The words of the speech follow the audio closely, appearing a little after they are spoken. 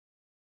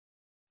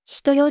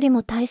人より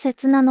も大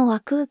切なのは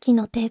空気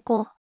の抵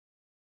抗。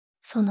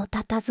その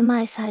佇ま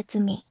いさえ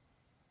積み、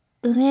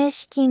運営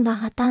資金が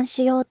破綻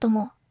しようと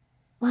も、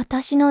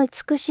私の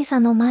美しさ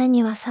の前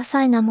には些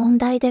細な問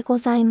題でご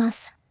ざいま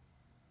す。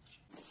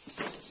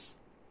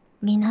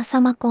皆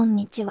様こん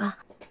にちは。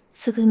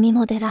すぐみ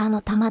モデラーの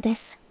玉で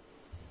す。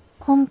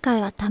今回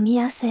はタミ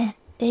ヤ製、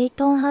レイ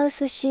トンハウ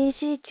ス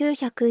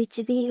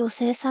CG901B を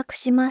製作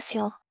します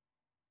よ。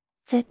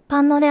絶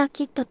版のレア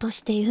キットと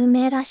して有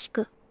名らし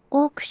く、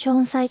オークショ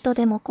ンサイト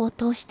でも高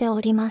騰してお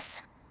りま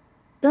す。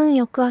運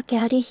よく訳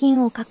あり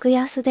品を格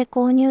安で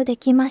購入で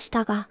きまし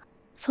たが、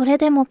それ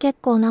でも結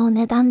構なお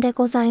値段で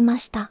ございま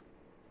した。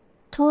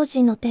当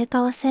時の定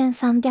価は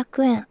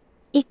1300円。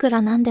いく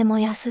らなんでも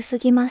安す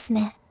ぎます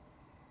ね。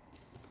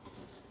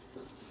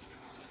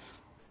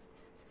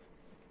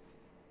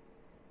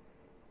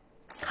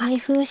開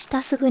封し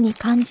たすぐに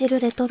感じ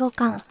るレトロ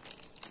感。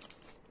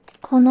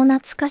この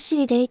懐か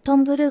しいレイト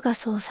ンブルーが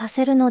そうさ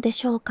せるので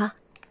しょうか。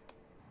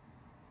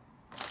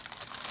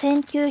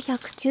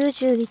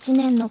1991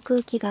年の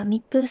空気が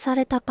密封さ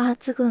れたパー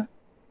ツ群。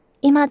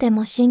今で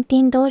も新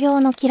品同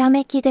様のきら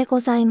めきでご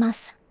ざいま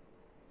す。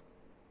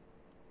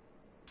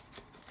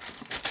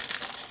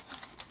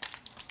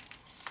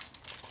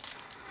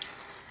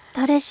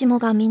誰しも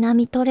が皆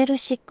見とれる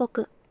漆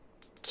黒。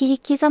切り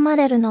刻ま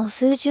れるのを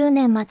数十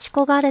年待ち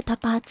焦がれた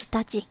パーツ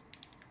たち。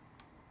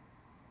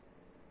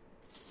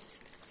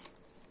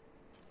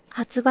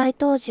発売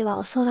当時は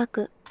おそら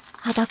く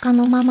裸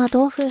のまま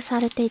同封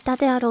されていた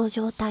であろう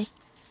状態。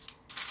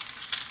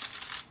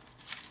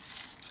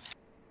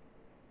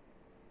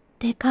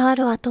デカー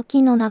ルは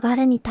時の流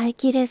れに耐え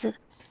きれず、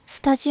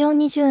スタジオ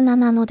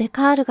27のデ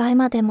カールが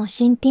今でも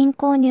新品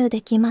購入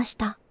できまし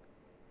た。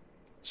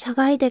車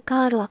外デ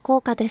カールは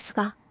高価です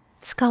が、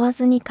使わ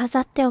ずに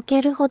飾ってお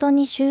けるほど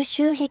に収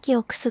集癖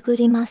をくすぐ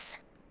りま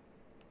す。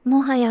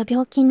もはや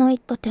病気の一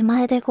歩手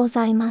前でご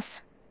ざいま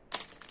す。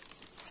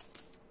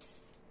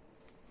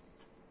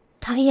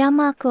タイヤ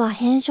マークは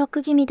変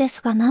色気味で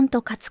すがなん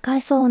とか使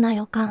えそうな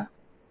予感。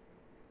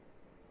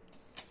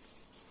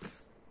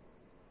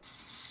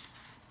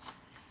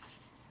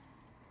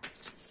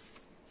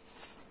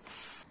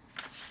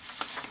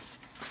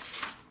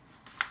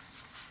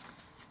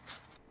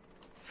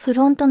フ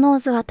ロントノー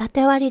ズは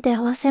縦割りで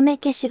合わせ目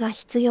消しが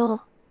必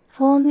要。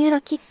フォーミュラ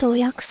キットお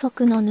約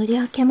束の塗り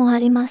分けもあ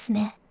ります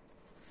ね。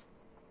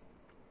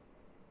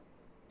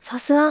サ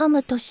スアー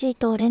ムとシー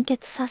トを連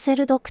結させ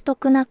る独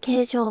特な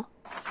形状。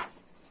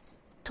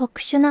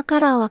特殊なカ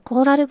ラーは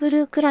コーラルブ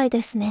ルーくらい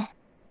ですね。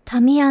タ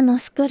ミヤの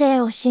スプ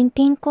レーを新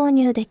品購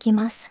入でき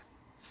ます。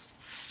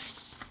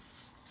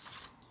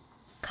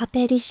カ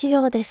ペリ仕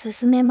様で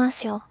進めま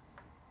すよ。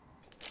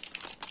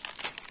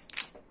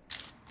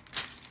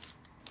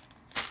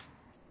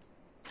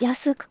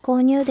安く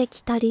購入で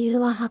きた理由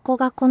は箱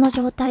がこの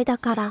状態だ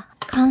から、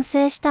完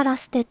成したら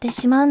捨てて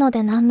しまうの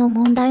で何の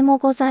問題も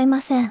ござい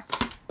ません。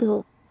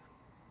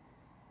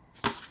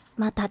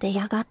また出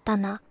やがった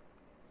な。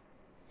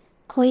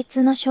こい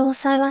つの詳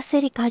細は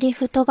セリカリ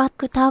フトバッ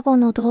クターボ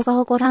の動画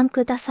をご覧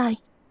くださ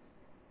い。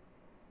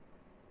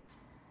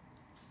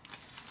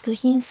部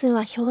品数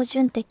は標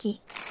準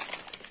的。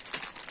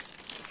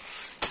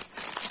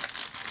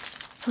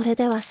それ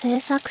では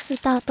製作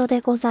スタートで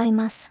ござい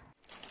ます。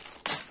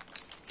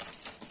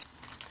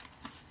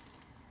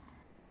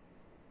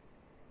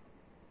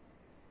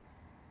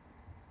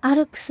ア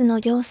ルプスの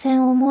稜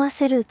線を思わ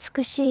せる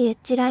美しいエッ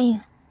ジライ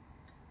ン。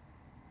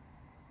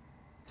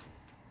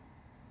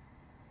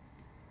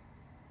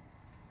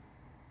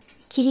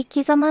切り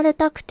刻まれ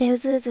たくてう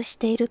ずうずし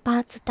ているパ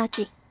ーツた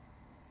ち。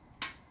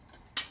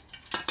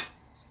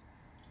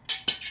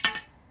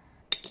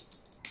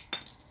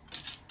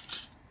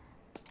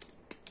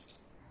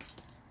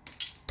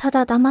た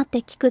だ黙って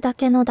聞くだ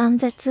けの断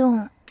絶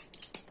音。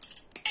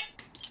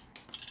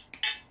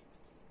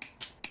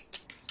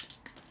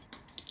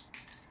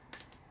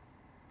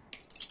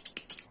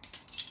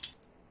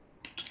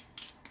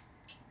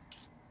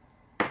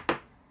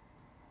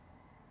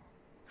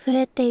増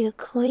えてゆ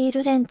くホイー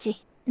ルレン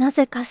チ。な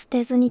ぜか捨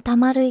てずに溜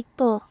まる一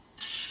方。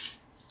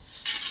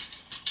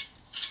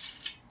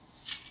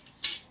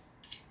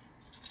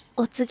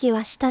お次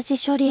は下地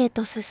処理へ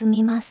と進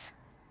みます。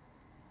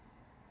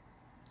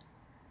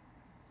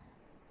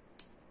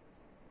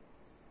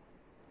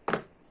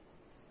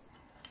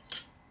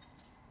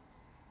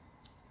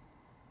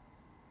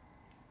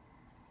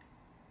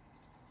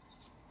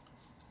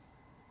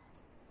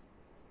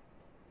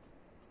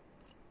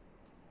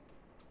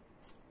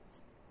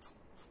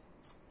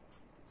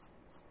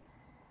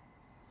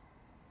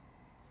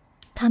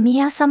タミ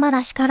ヤ様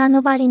らしから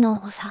ぬばりの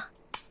多さ。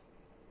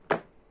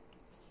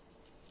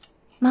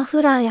マ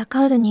フラーや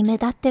カウルに目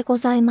立ってご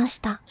ざいまし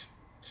た。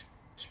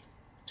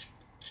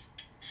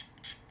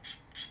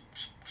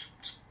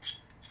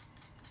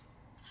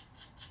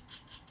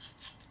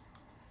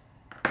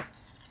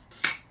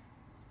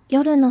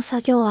夜の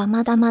作業は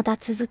まだまだ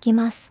続き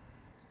ます。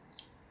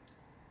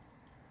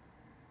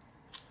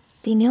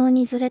微妙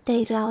にずれて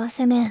いる合わ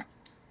せ面。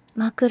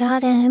マクラー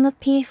レン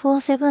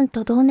MP47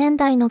 と同年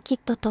代のキッ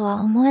トと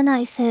は思えな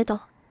い精度。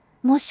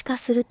もしか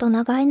すると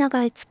長い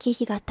月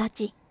日が経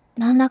ち、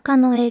何らか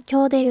の影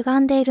響で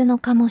歪んでいるの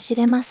かもし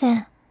れませ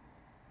ん。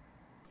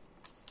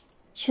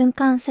瞬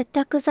間接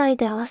着剤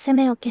で合わせ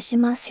目を消し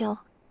ますよ。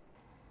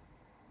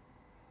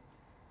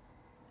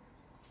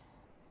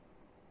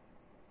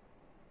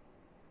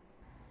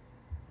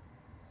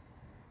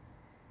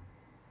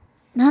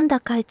なんだ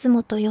かいつ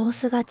もと様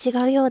子が違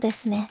うようで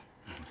すね。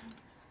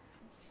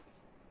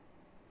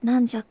な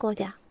んじゃこ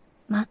りゃ、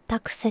全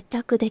く接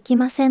着でき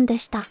ませんで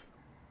した。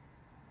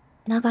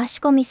流し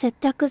込み接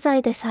着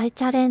剤で再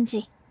チャレン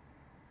ジ。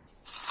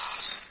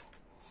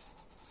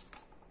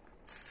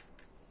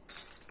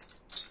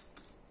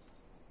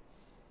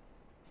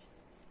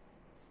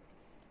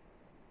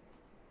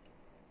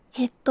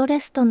ヘッドレ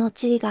ストの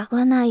地位が合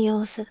わない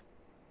様子。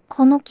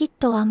このキッ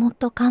トはもっ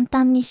と簡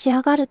単に仕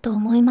上がると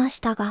思いまし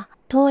たが、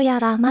どうや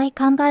ら甘い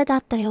考えだ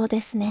ったよう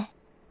ですね。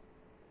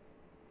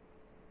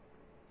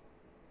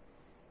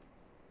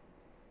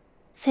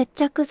接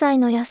着剤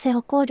の痩せ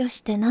を考慮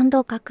して何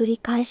度か繰り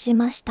返し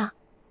ました。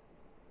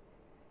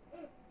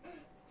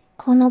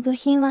この部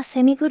品は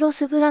セミグロ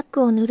スブラッ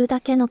クを塗る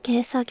だけの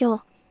軽作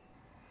業。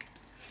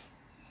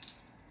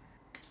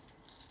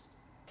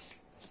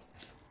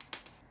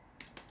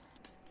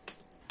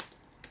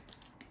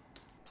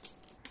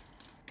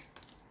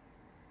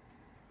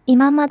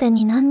今まで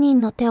に何人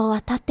の手を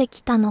渡って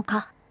きたの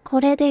か、こ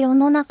れで世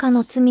の中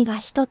の罪が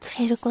一つ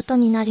減ること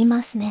になり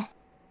ますね。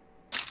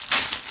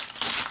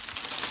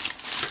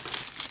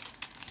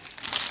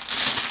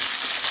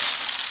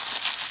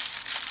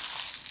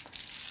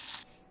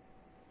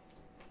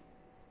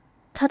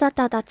ただ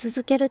ただ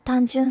続ける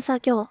単純作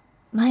業。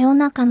真夜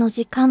中の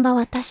時間は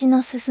私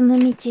の進む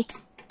道。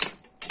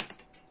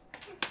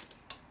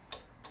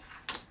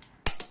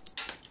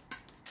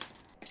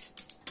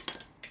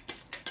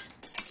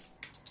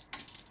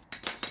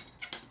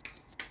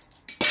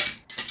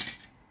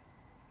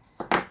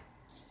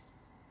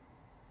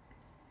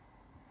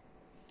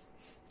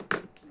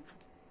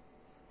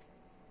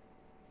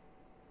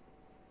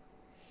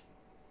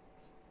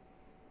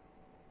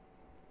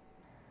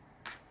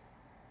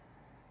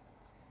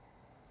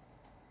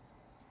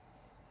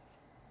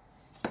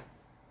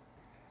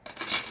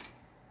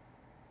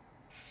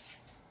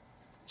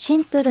シ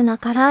ンプルな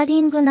カラー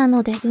リングな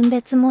ので分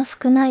別も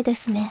少ないで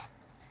すね。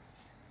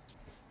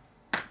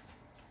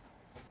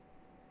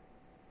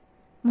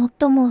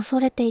最も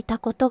恐れていた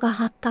ことが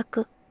発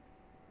覚。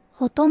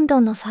ほとんど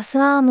のサス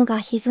アームが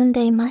歪ん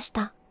でいまし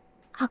た。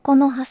箱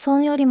の破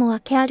損よりも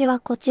訳ありは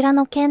こちら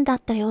の件だ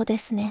ったようで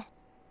すね。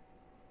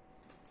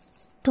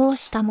どう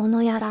したも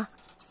のやら。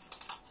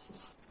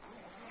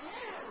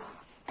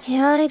ヘ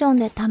アアイロン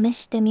で試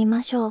してみ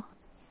ましょう。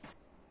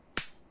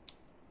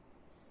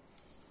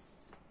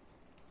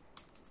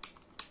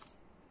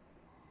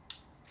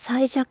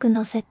最弱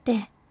の設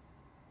定。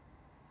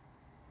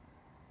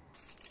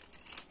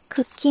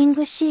クッキン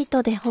グシー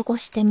トで保護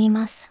してみ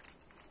ます。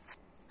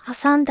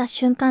挟んだ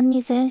瞬間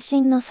に全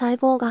身の細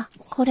胞が、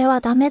これ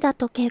はダメだ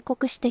と警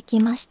告してき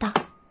ました。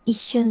一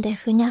瞬で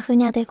ふにゃふ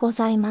にゃでご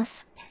ざいま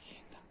す。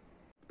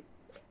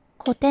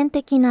古典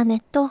的な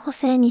熱湯補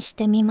正にし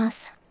てみま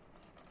す。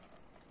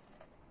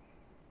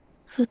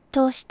沸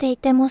騰してい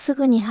てもす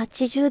ぐに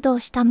80度を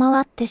下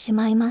回ってし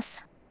まいま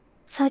す。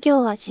作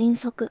業は迅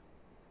速。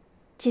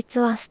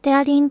実はステ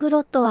アリングロ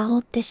ッドは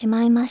折ってし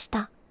まいまし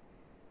た。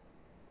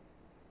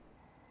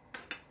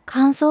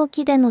乾燥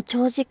機での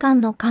長時間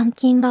の換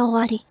金が終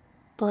わり、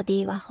ボデ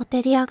ィはほ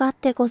てり上がっ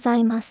てござ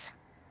います。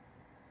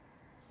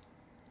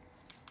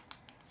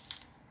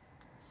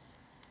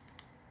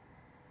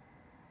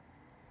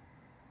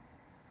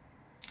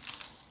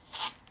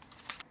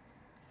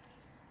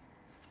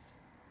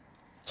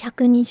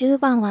120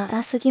番は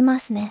荒すぎま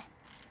すね。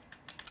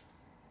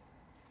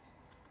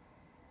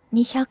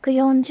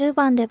240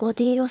番でボ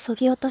ディを削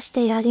ぎ落とし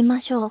てやり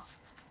ましょう。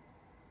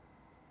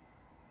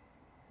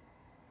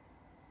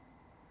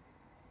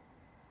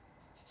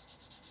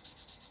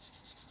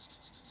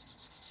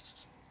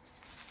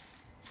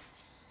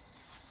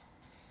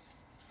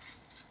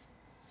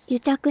癒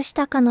着し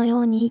たかの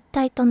ように一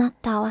体となっ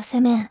た合わせ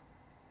面。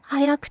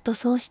早く塗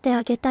装して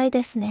あげたい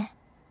ですね。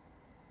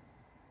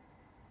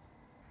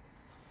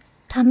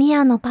タミ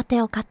ヤのパ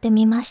テを買って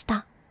みまし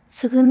た。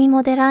すぐみ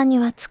モデラーに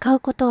は使う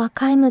ことは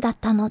皆無だっ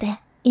たの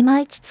で、いま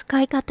いち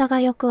使い方が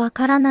よくわ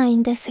からない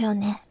んですよ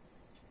ね。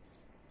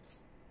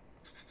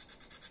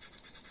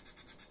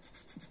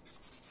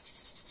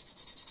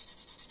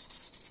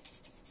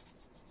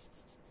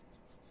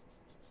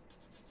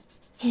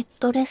ヘッ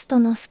ドレスト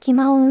の隙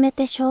間を埋め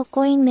て証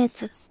拠隠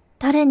滅。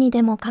誰に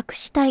でも隠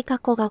したい過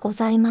去がご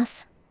ざいま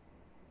す。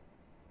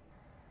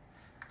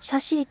シャ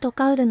シーと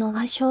カウルの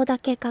相性だ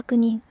け確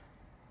認。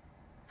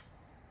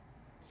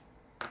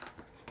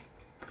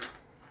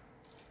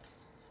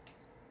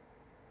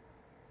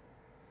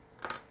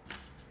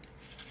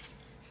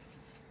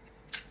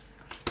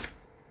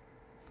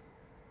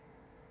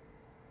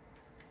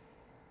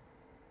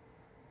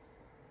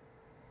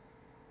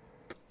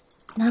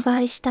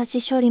長い下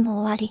地処理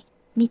も終わり、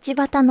道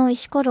端の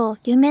石ころを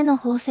夢の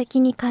宝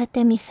石に変え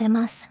てみせ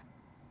ます。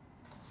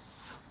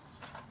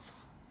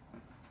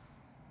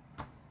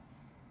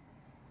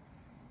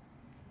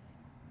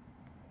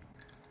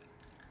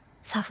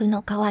サフ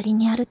の代わり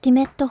にアルティ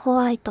メットホ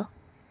ワイト。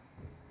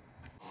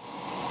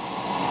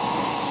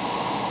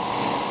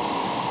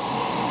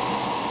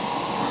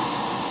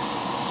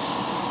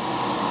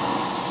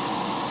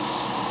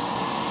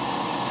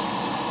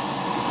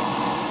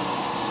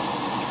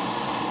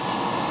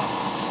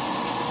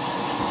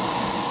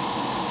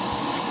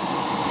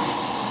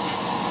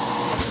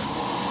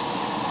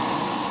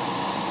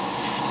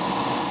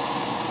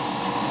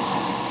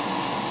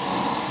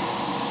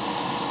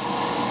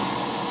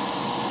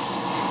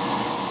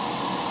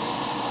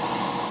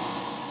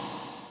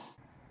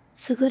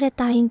優れ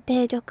た隠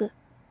蔽力。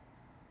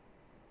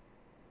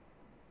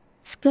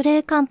スプレ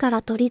ー缶か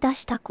ら取り出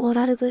したコー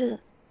ラルブルー。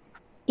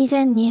以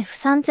前に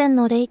F3000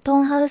 のレイト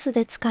ンハウス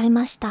で使い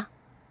ました。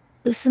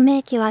薄め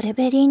液はレ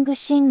ベリング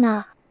シン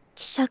ナー。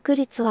希釈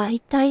率は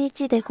1対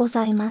1でご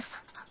ざいま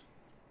す。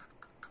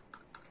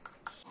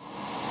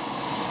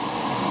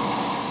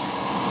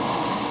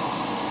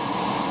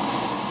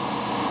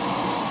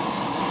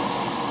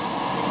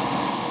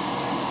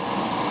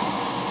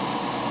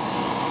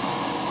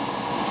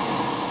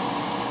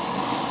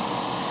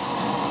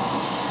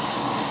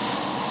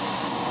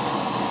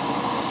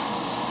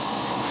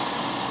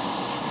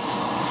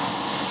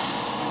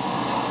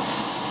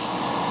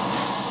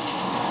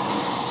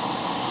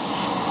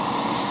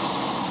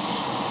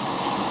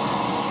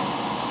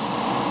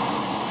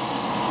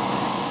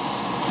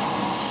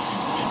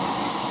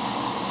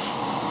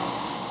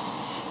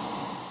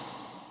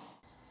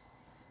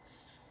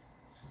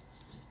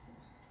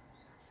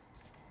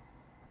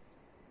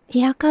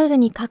リアカウル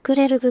に隠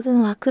れる部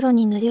分は黒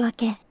に塗り分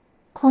け、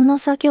この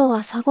作業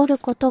はサボる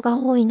ことが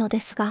多いので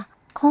すが、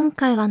今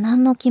回は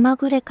何の気ま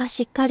ぐれか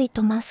しっかり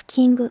とマス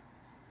キング。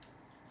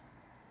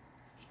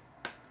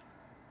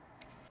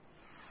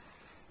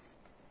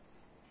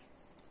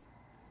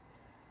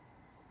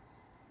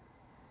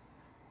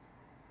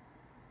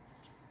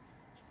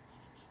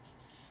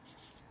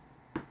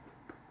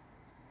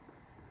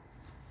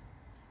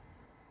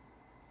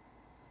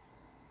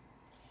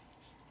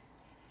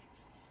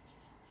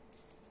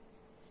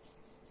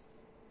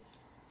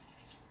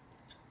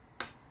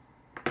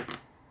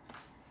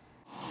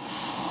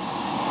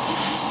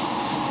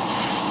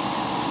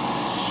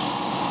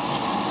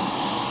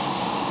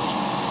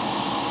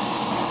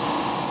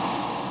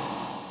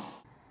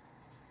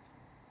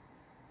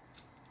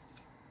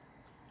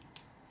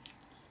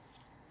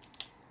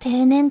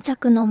低粘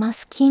着のマ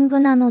スキング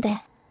なの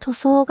で、塗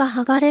装が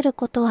剥がれる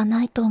ことは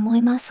ないと思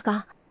います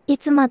が、い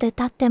つまで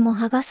経っても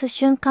剥がす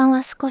瞬間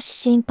は少し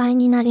心配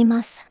になり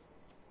ます。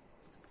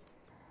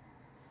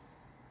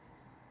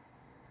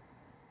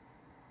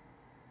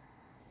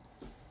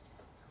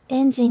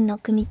エンジンの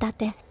組み立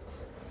て。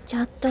ジ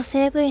ャット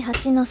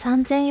CV8 の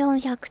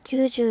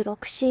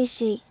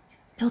 3496cc。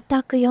魚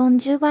拓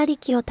40馬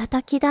力を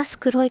叩き出す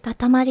黒い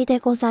塊で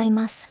ござい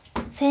ます。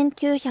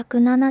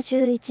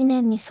1971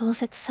年に創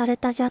設され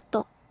たジャッ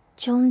ト、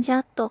ジョン・ジャ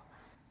ット、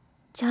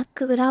ジャッ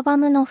ク・グラバ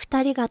ムの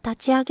2人が立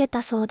ち上げ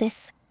たそうで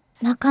す。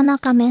なかな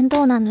か面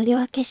倒な塗り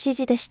分け指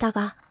示でした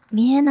が、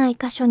見えない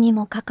箇所に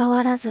もかか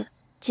わらず、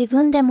自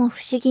分でも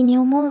不思議に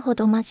思うほ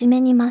ど真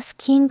面目にマス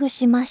キング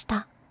しまし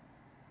た。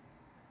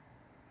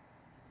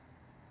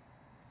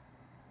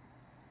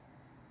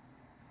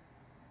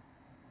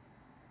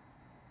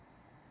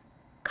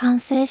完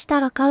成し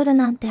たらカウル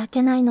なんて開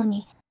けないの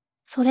に、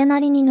それな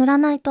りに塗ら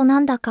ないとな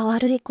んだか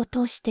悪いこ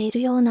とをしている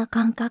ような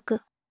感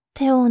覚。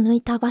手を抜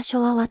いた場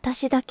所は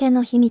私だけ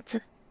の秘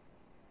密。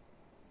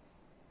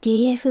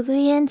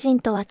DFV エンジ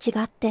ンとは違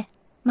って、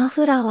マ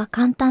フラーは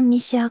簡単に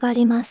仕上が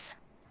ります。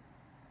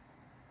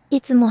い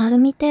つもアル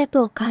ミテー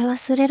プを買い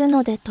忘れる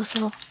ので塗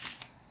装。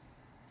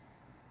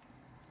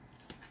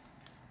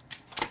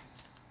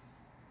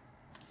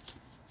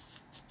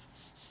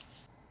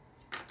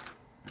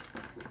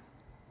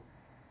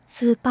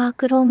スーパー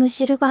クローム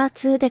シルバー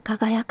2で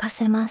輝か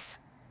せます。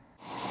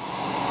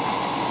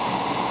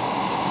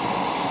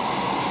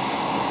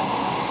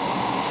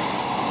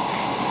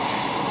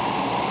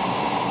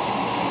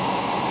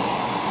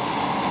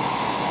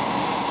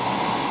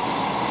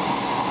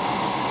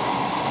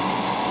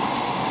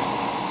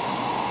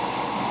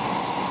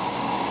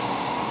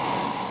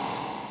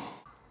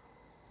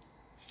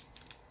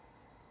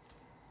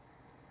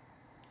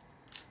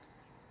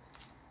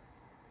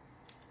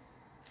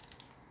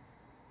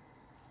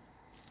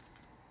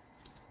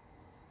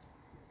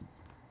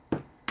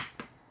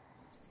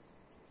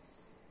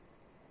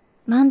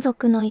満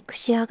足のいく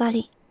仕上が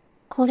り。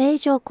これ以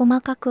上細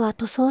かくは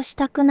塗装し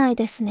たくない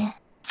ですね。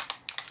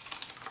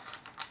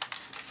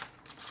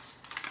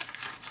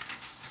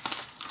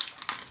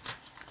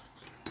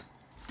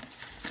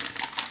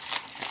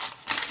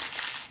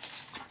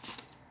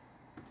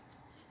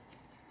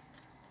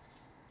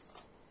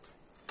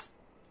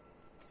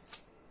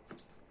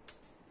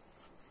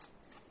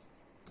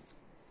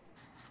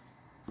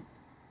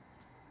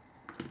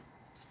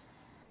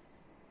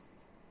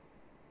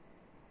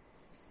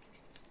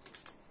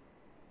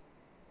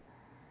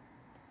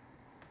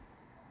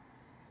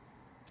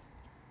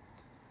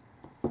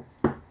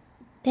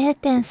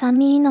0.3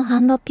 ミリのハ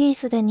ンドピー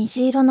スで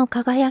虹色の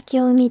輝き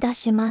を生み出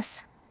しま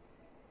す。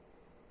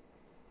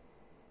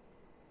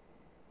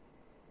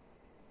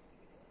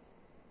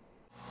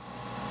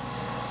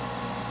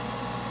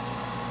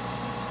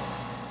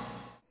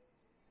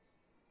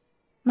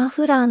マ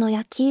フラーの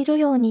焼き色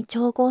用に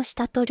調合し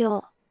た塗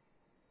料。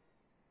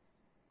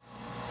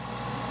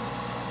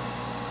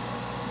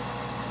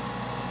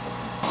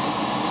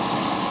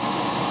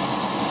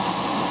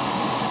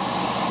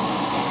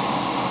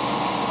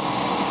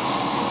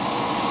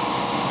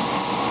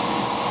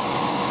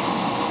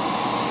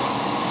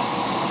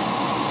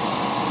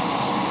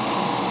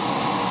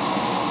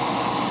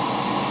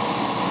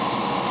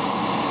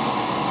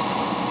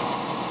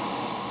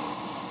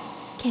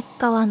結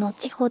果は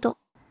後ほど。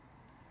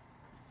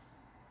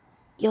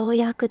よう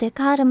やくデ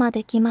カールま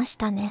で来まし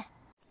たね。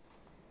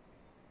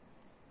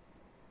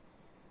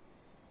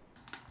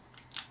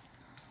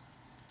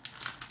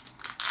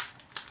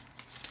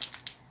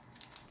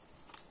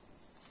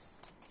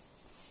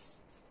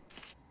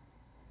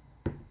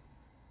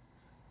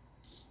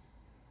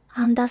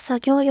ハンダ作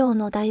業用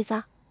の台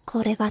座。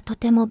これがと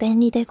ても便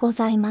利でご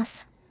ざいま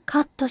す。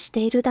カットして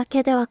いるだ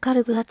けでわか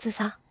る分厚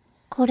さ。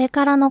これ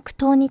からの苦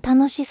闘に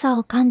楽しさ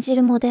を感じ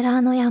るモデラー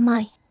の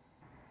病。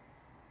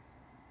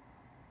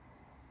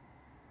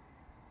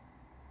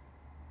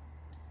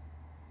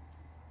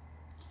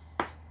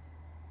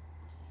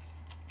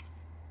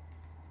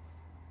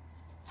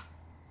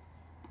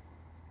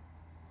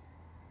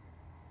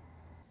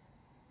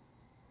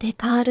デ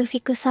カールフ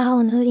ィクサー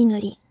を塗り塗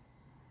り。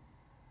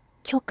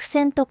曲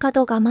線と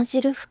角が混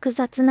じる複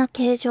雑な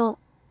形状。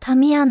タ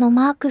ミヤの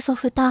マークソ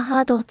フター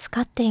ハードを使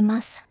ってい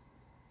ます。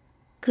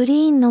グ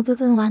リーンの部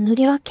分は塗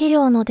り分け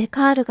用のデ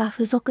カールが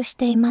付属し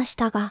ていまし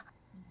たが、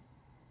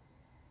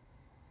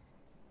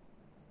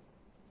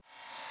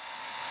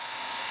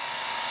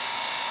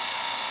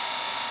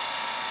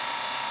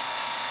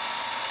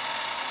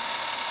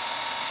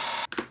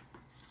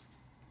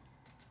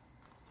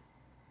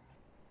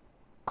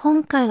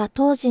今回は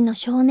当時の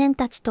少年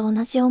たちと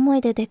同じ思い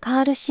でデカ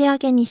ール仕上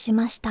げにし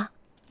ました。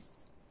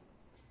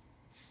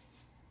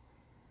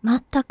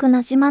全く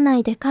馴染まな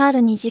いデカー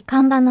ルに時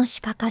間がの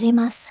しかかり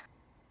ます。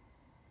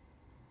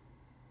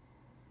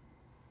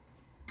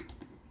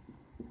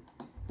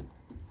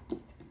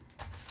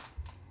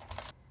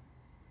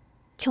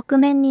曲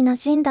面に馴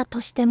染んだと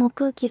しても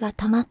空気が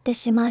溜まって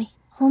しまい、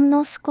ほん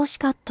の少し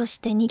カットし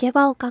て逃げ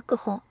場を確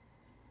保。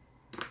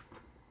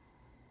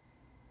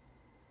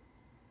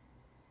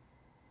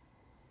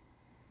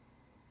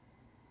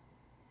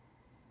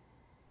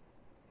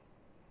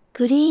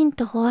グリーン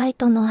とホワイ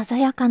トの鮮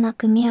やかな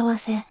組み合わ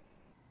せ。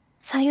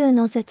左右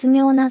の絶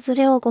妙なズ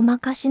レをごま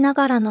かしな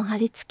がらの貼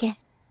り付け。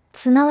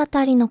綱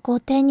渡りの工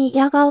程に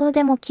矢顔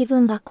でも気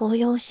分が高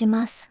揚し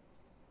ます。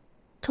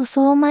塗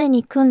装前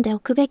に組んでお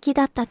くべき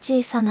だった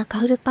小さなカ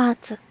ウルパー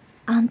ツ。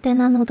アンテ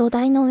ナの土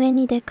台の上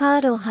にデカ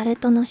ールを貼れ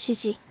との指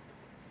示。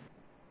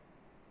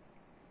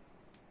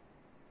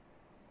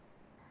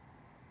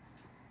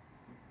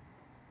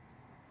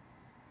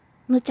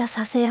無茶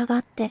させやが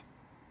って。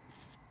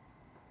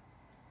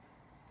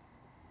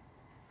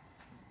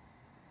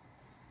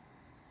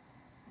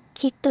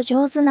きっと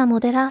上手なモ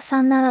デラー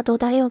さんなら土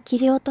台を切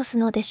り落とす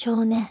のでしょ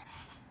うね。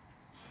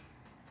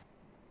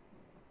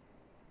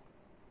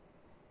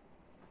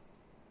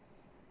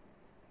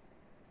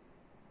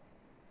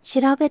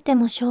調べて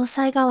も詳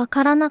細がわ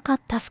からなか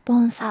ったスポ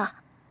ンサ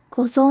ー。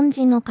ご存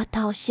知の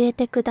方教え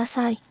てくだ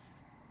さい。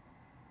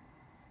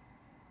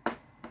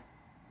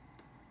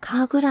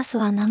カーグラス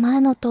は名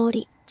前の通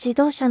り、自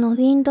動車のウ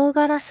ィンドウ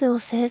ガラスを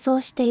製造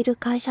している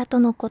会社と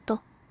のこと。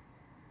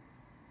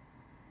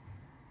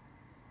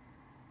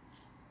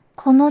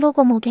このロ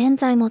ゴも現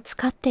在も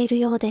使っている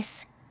ようで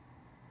す。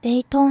レ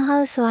イトン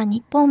ハウスは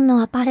日本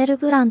のアパレル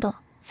ブランド。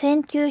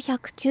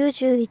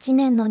1991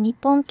年の日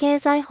本経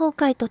済崩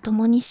壊とと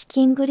もに資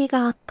金繰り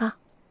が悪化。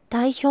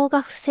代表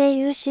が不正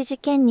融資事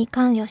件に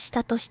関与し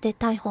たとして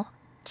逮捕。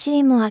チ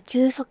ームは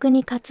急速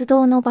に活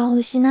動の場を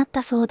失っ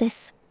たそうで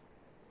す。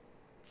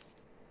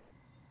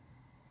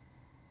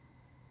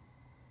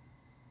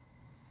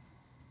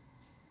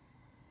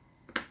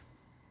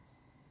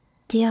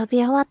ティア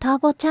ビアはター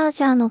ボチャー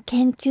ジャーの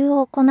研究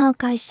を行う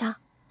会社。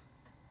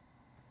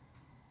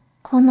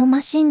この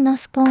マシンの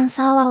スポン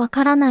サーはわ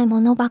からない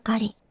ものばか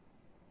り。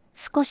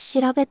少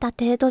し調べた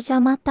程度じゃ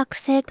全く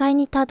正解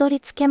にたどり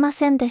着けま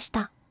せんでし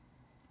た。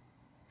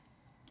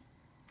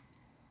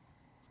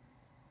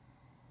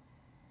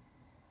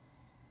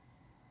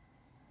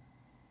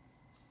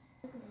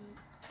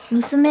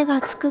娘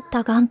が作っ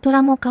たガンプ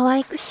ラも可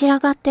愛く仕上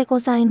がってご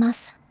ざいま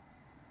す。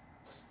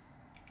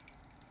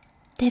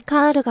デ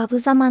カールが無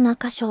様な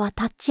箇所は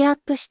タッチアッ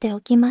プして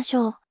おきまし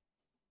ょう。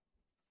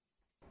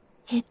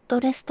ヘッド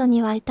レスト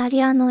にはイタ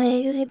リアの英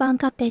雄版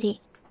カペ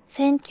リ。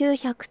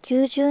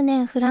1990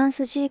年フラン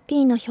ス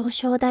GP の表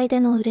彰台で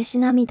の嬉し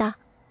涙。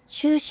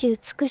終始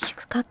美し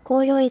くかっ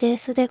こよいレー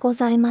スでご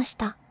ざいまし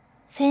た。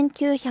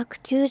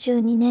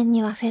1992年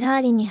にはフェラ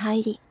ーリに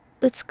入り、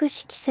美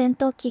しき戦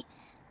闘機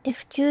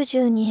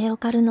F92 エオ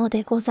カルノ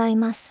でござい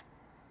ます。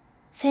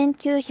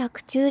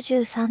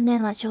1993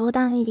年は冗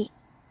談入り。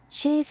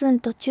シーズン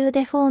途中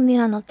でフォーミュ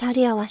ラのキャ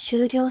リアは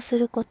終了す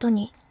ること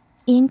に。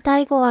引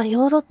退後は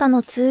ヨーロッパ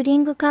のツーリ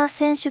ングカー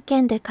選手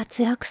権で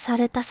活躍さ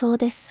れたそう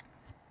です。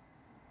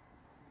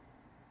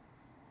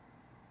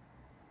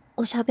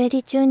おしゃべ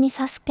り中に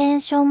サスペ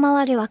ンション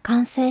周りは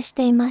完成し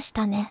ていまし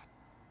たね。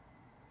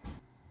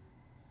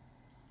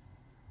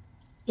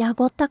や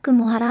ぼったく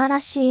も荒々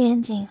しいエ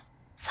ンジン、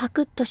サ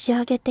クッと仕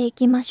上げてい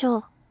きましょ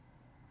う。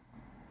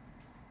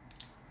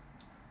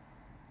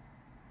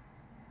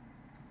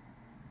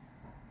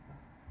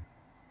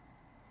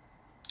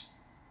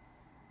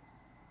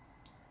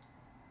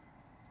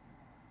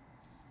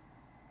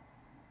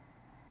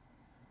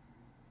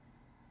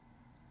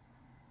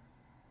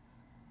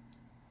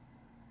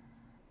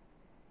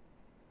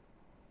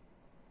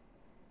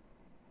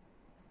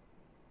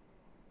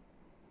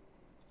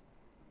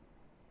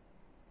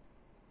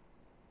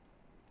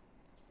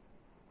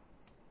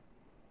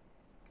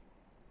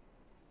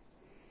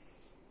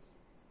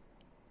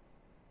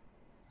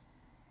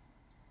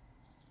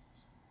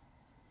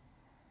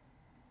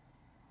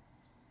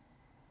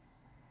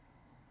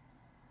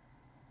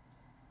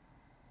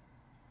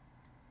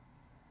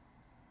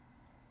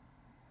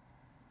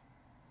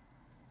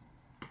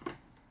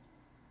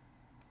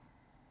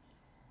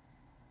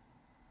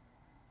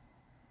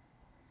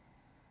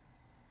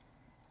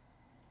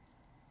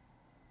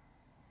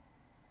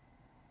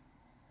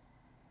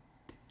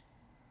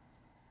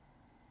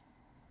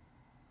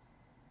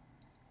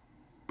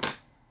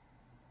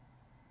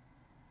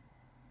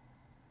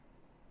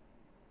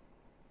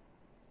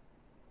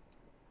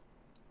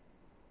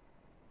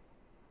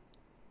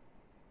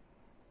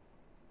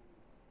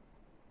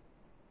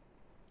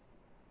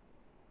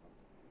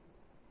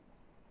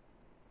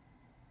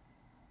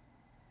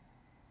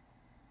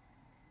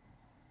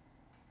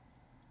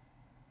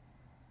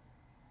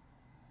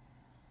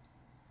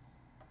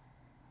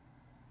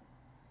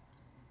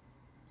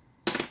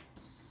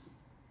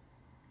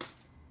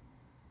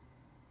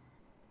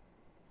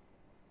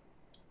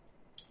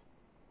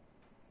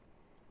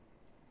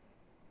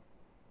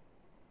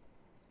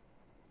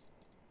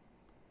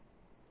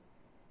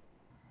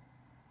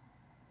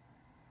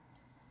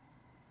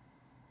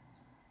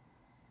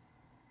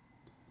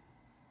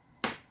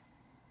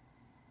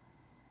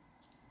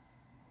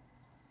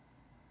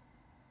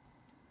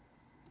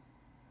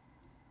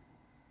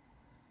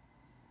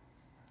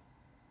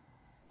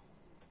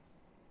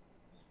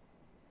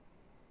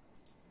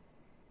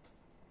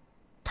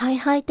退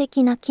廃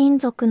的な金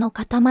属の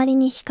塊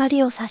に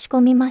光を差し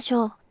込みまし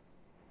ょう。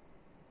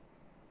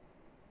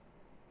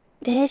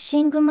レー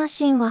シングマ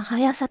シンは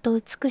速さと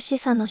美し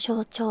さの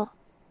象徴。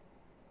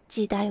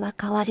時代は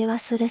変わり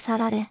忘れ去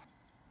られ、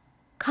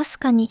かす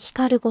かに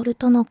光るボル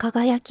トの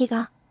輝き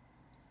が、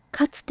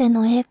かつて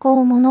の栄光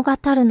を物語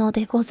るの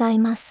でござい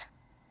ます。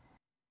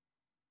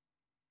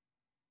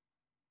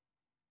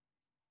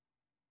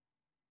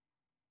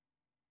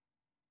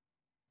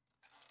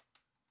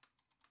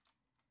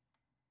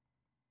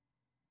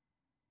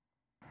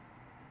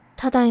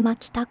ただいま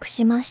帰宅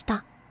しまし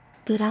た。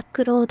ブラッ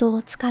クロード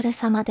お疲れ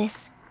様で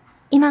す。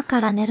今か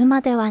ら寝る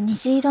までは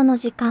虹色の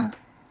時間、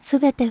す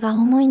べてが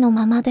思いの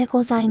ままで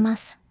ございま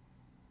す。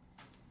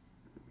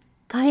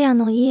ガイア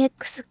の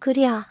EX ク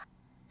リア、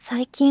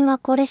最近は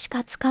これし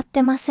か使っ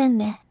てません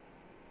ね。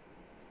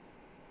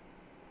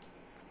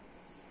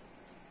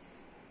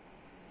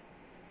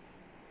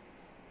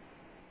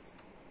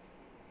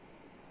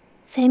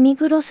セミ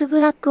グロス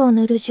ブラックを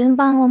塗る順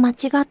番を間違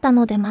った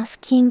のでマス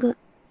キング。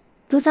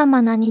無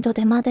様な二度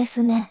手間で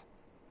すね。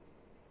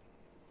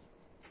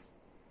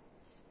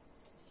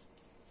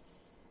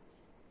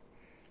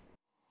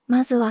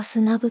まずは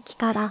砂吹き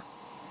から。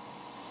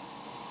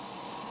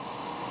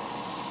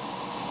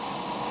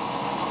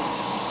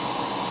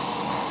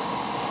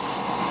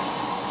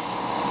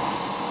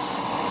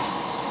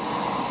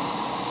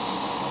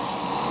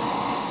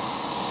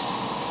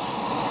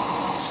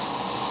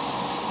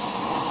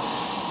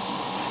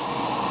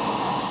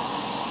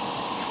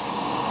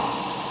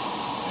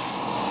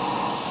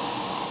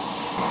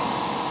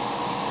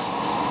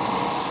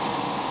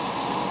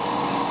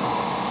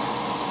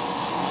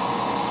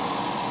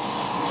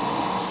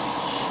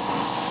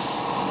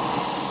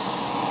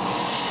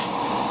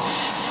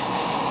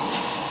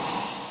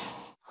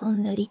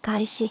本塗り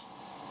開始。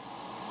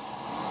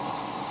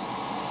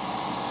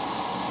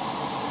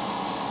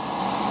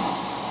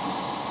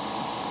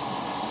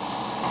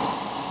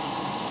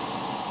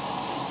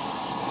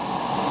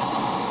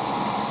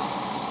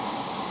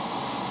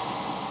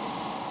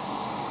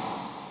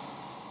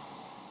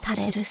垂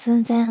れる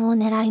寸前を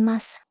狙い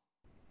ます。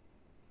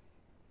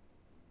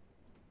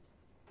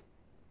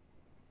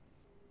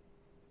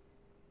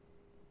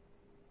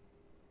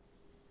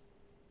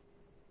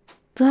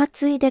分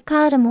厚いデ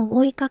カールも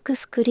覆い隠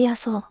すクリア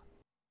層。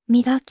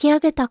磨き上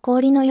げた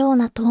氷のよう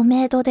な透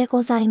明度で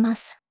ございま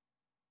す。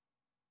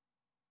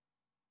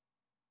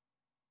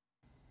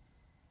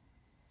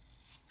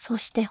そ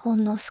してほ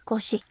んの少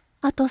し、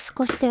あと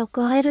少し手を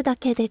加えるだ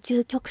けで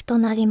究極と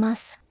なりま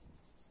す。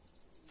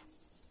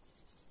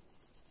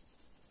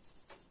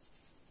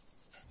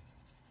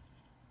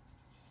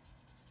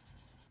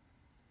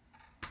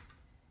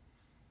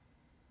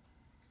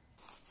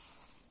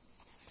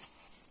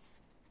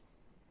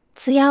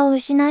艶を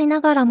失いな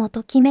がらも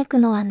ときめく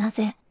のはな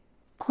ぜ？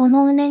こ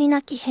のうねり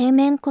なき平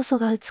面こそ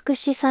が美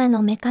しさへ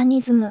のメカ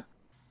ニズム。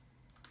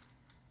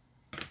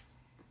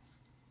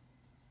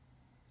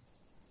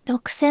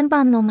6000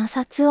番の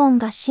摩擦音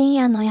が深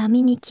夜の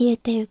闇に消え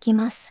てゆき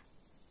ます。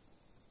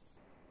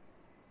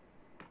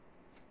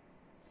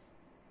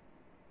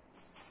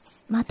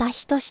また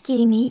ひとしき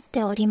り見入っ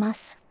ておりま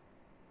す。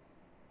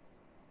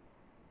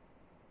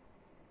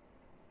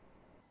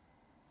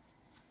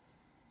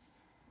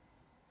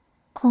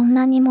こん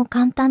なにも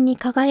簡単に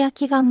輝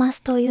きが増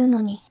すという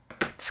のに、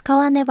使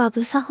わねば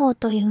不作法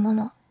というも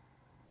の。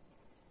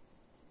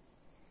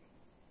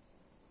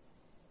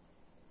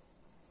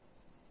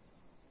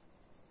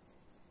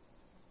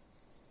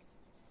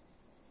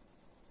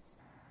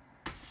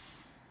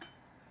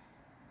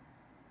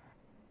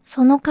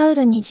そのカウ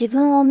ルに自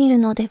分を見る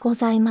のでご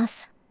ざいま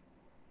す。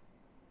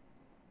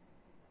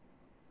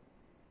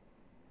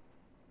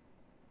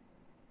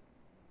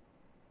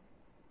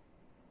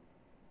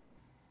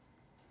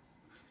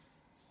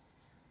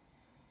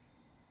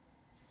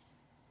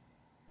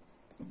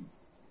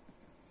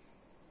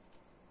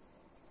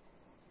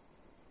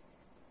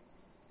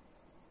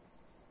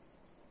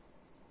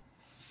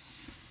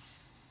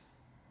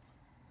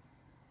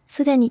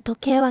すでに時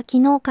計は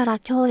昨日から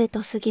今日へ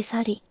と過ぎ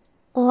去り、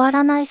終わ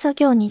らない作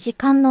業に時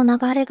間の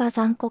流れが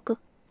残酷。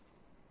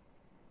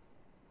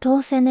ど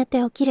うせ寝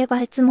て起きれ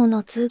ばいつも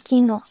の通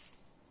勤路。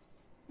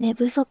寝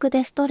不足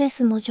でストレ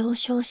スも上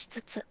昇し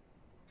つつ、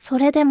そ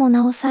れでも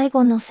なお最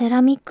後のセ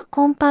ラミック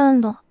コンパウ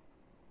ンド。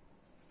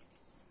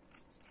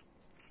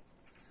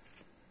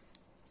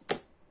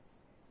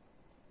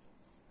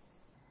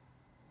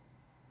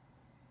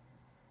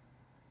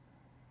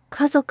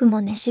家族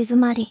も寝静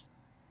まり、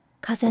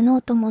風の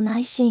音もな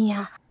い深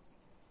夜。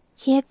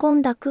冷え込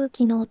んだ空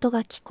気の音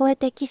が聞こえ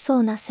てきそ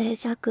うな静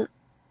寂。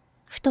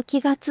ふと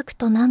気がつく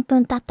と何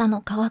分経ったの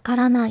かわか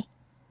らない。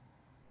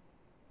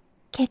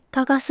結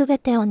果がすべ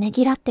てをね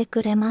ぎらって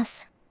くれま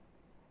す。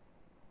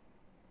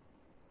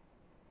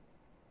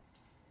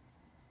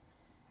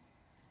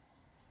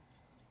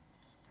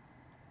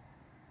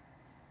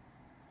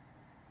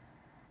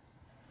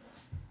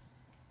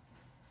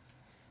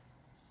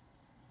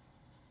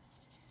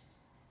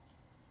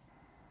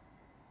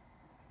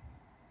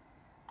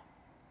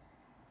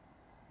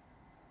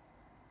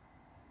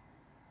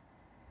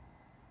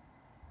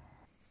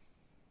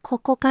こ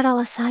こから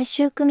は最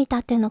終組み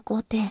立ての工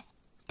程。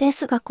で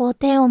すが工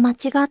程を間違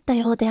った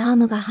ようでアー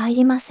ムが入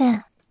りませ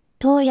ん。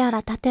どうや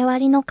ら縦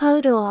割りのカ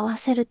ウルを合わ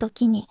せると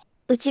きに、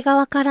内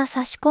側から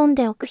差し込ん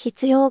でおく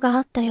必要があ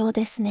ったよう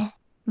ですね。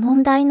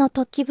問題の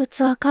突起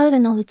物はカウ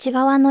ルの内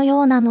側の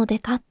ようなので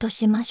カット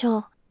しましょ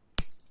う。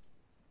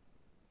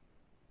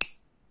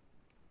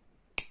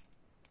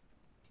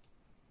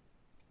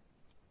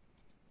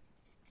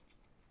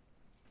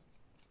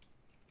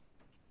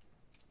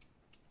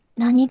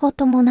何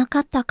事もなか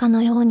ったか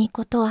のように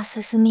ことは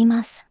進み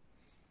ます。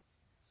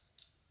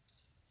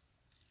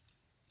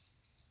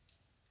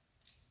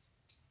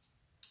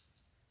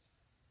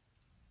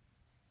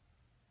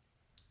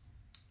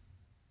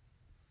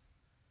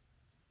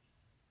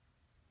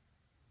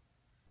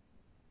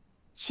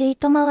シー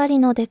ト周り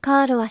のデ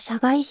カールは社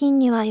外品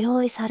には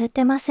用意され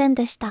てません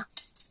でした。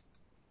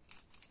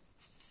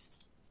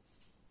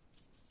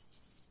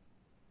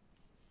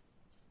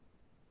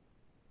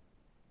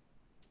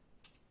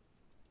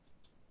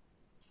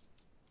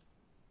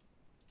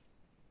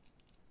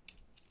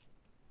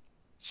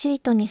シー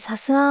トにサ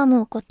スアーム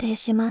を固定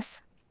しま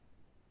す。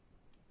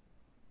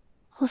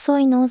細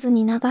いノーズ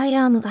に長い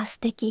アームが素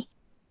敵。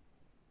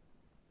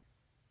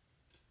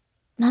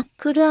ナッ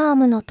クルアー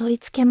ムの取り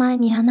付け前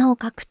に穴を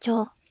拡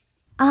張。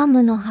アー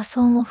ムの破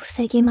損を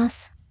防ぎま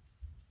す。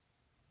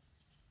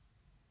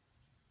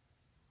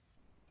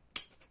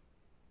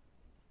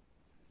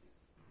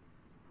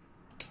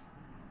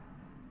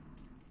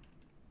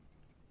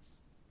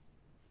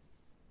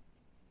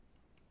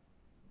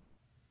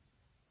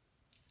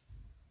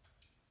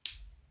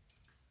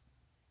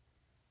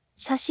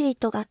シャシー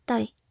と合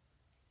体。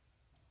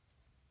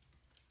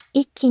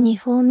一気に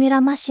フォーミュラ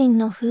マシン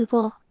の風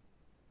貌。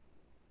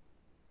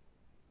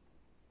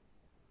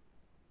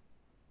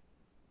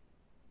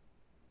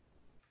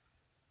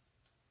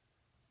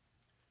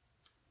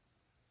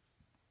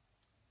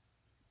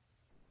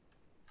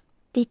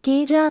ディテ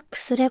ィールアップ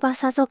すれば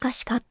さぞか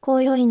しかっ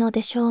こよいの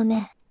でしょう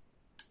ね。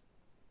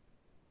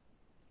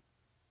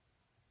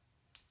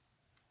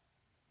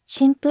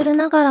シンプル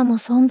ながらも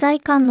存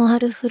在感のあ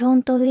るフロ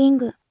ントウィン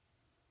グ。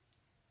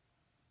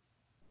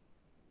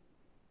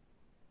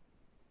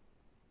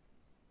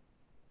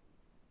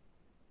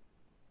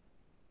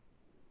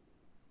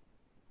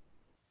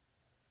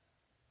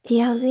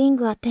リアウィン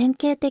グは典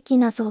型的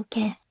な造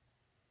形。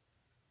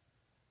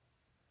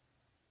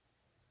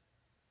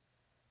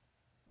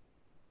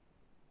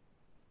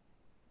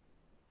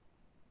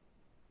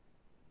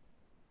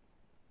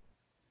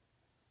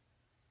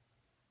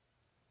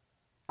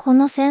こ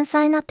の繊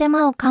細な手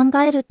間を考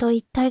えると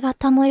一体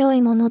型も良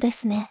いもので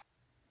すね。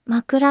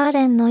マクラー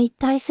レンの一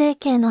体成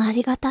形のあ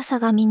りがたさ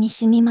が身に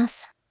染みま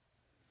す。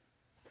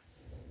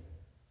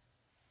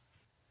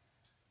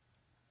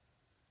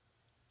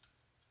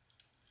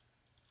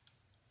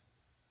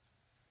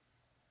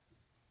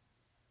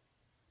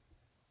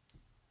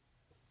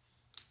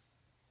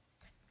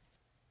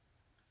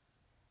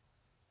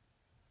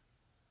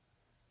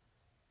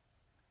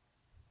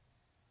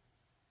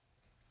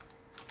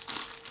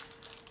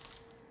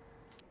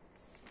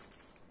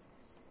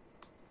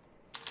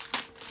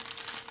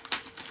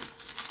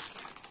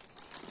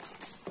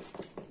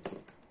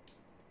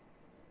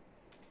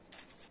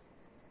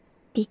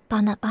立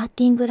派なバー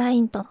ティングライ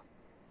ンと、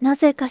な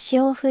ぜか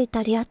潮を吹い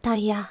たリアタ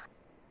イヤ。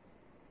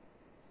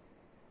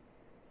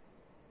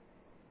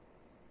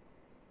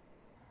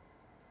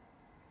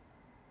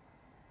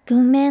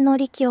文明の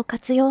利器を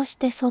活用し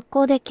て速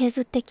攻で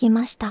削ってき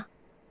ました。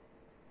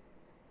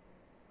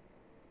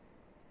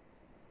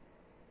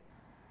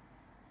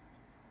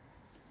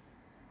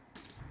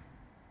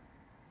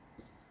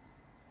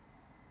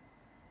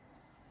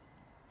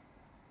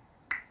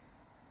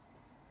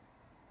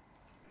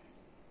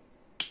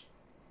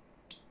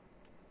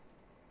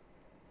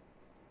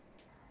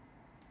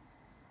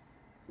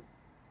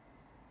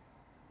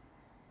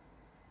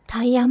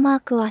タイヤマー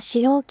クは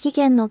使用期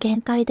限の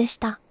限界でし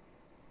た。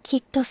き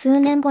っと数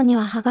年後に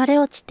は剥がれ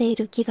落ちてい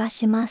る気が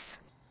します。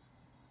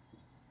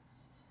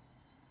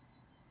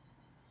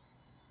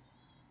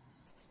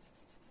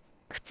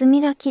靴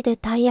磨きで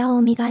タイヤ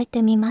を磨い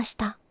てみまし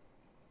た。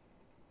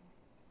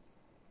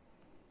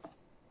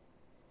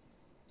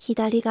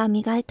左が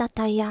磨いた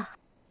タイヤ、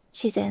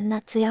自然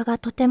なツヤが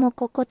とても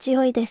心地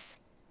よいで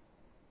す。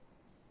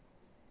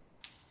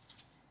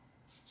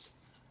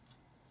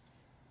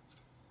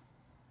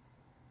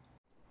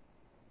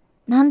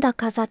なんだ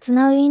か雑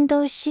なウィン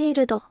ドウシー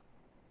ルド。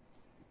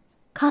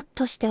カッ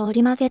トして折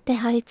り曲げて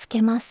貼り付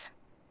けます。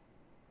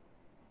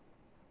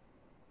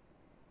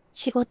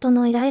仕事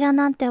のイライラ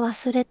なんて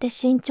忘れて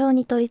慎重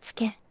に取り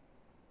付け。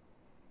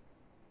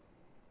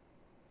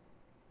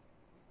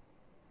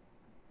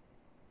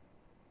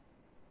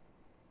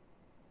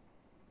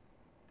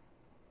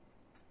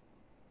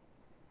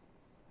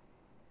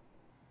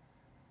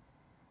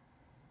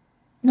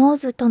ノー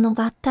ズとの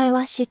合体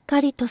はしっか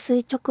りと垂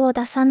直を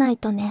出さない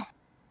とね。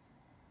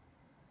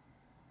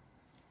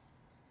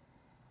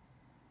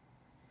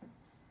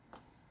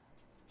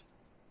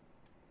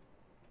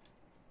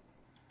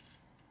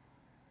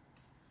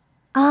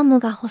アーム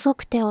が細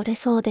くて折れ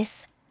そうで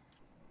す。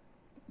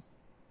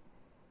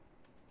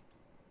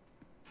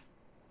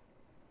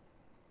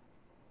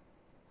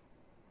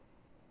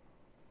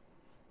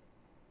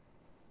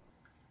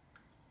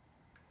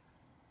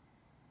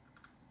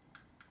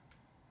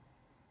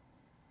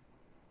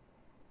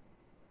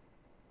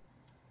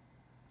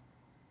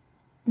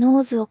ノ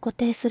ーズを固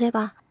定すれ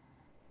ば、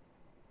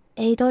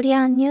エイドリ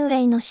アン・ニューウ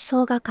ェイの思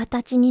想が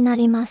形にな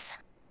りま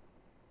す。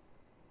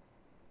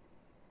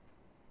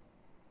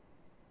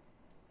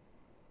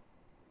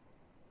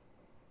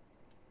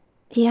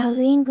リアウ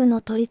ィングの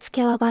取り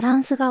付けはバラ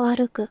ンスが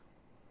悪く、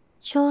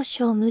少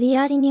々無理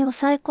やりに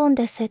抑え込ん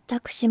で接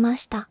着しま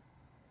した。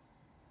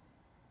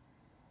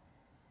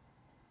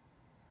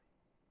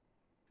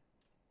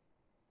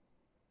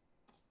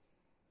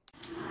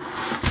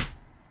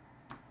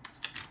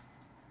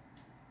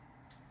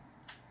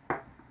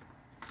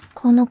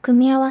この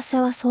組み合わせ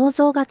は想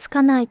像がつ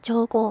かない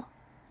調合。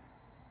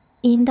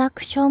インダ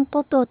クション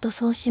ポトと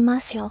そうしま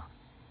すよ。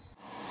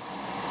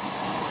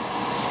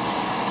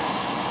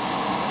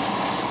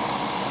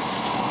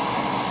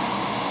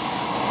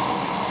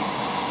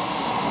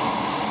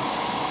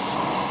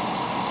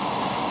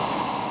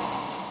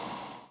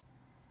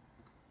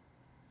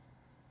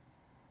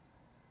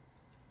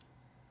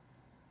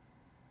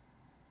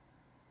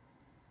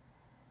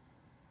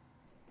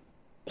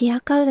リア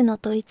カウルの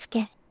取り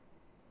付け。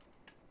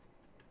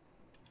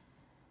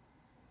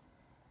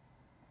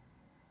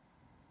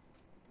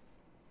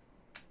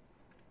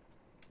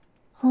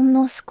ほん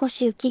の少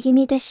し浮き気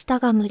味でした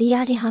が無理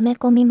やりはめ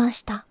込みま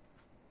した。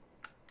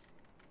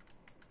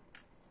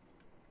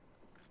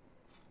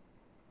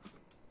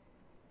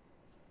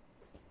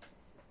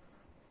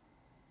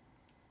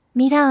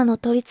ミラーの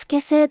取り付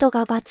け精度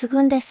が抜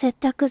群で接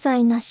着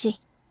剤な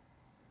し。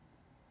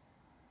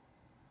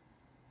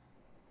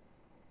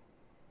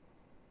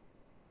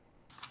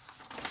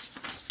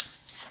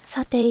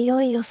さてい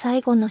よいよ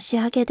最後の仕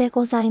上げで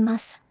ございま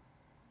す。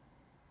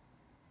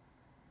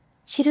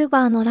シル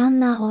バーのラン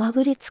ナーを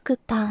炙り作っ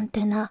たアン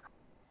テナ。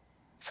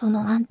そ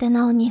のアンテ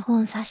ナを2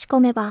本差し込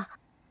めば、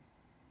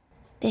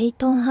レイ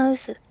トンハウ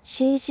ス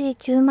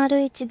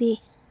CG901B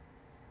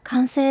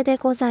完成で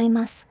ござい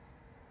ます。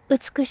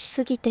美し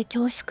すぎて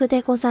恐縮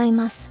でござい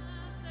ます。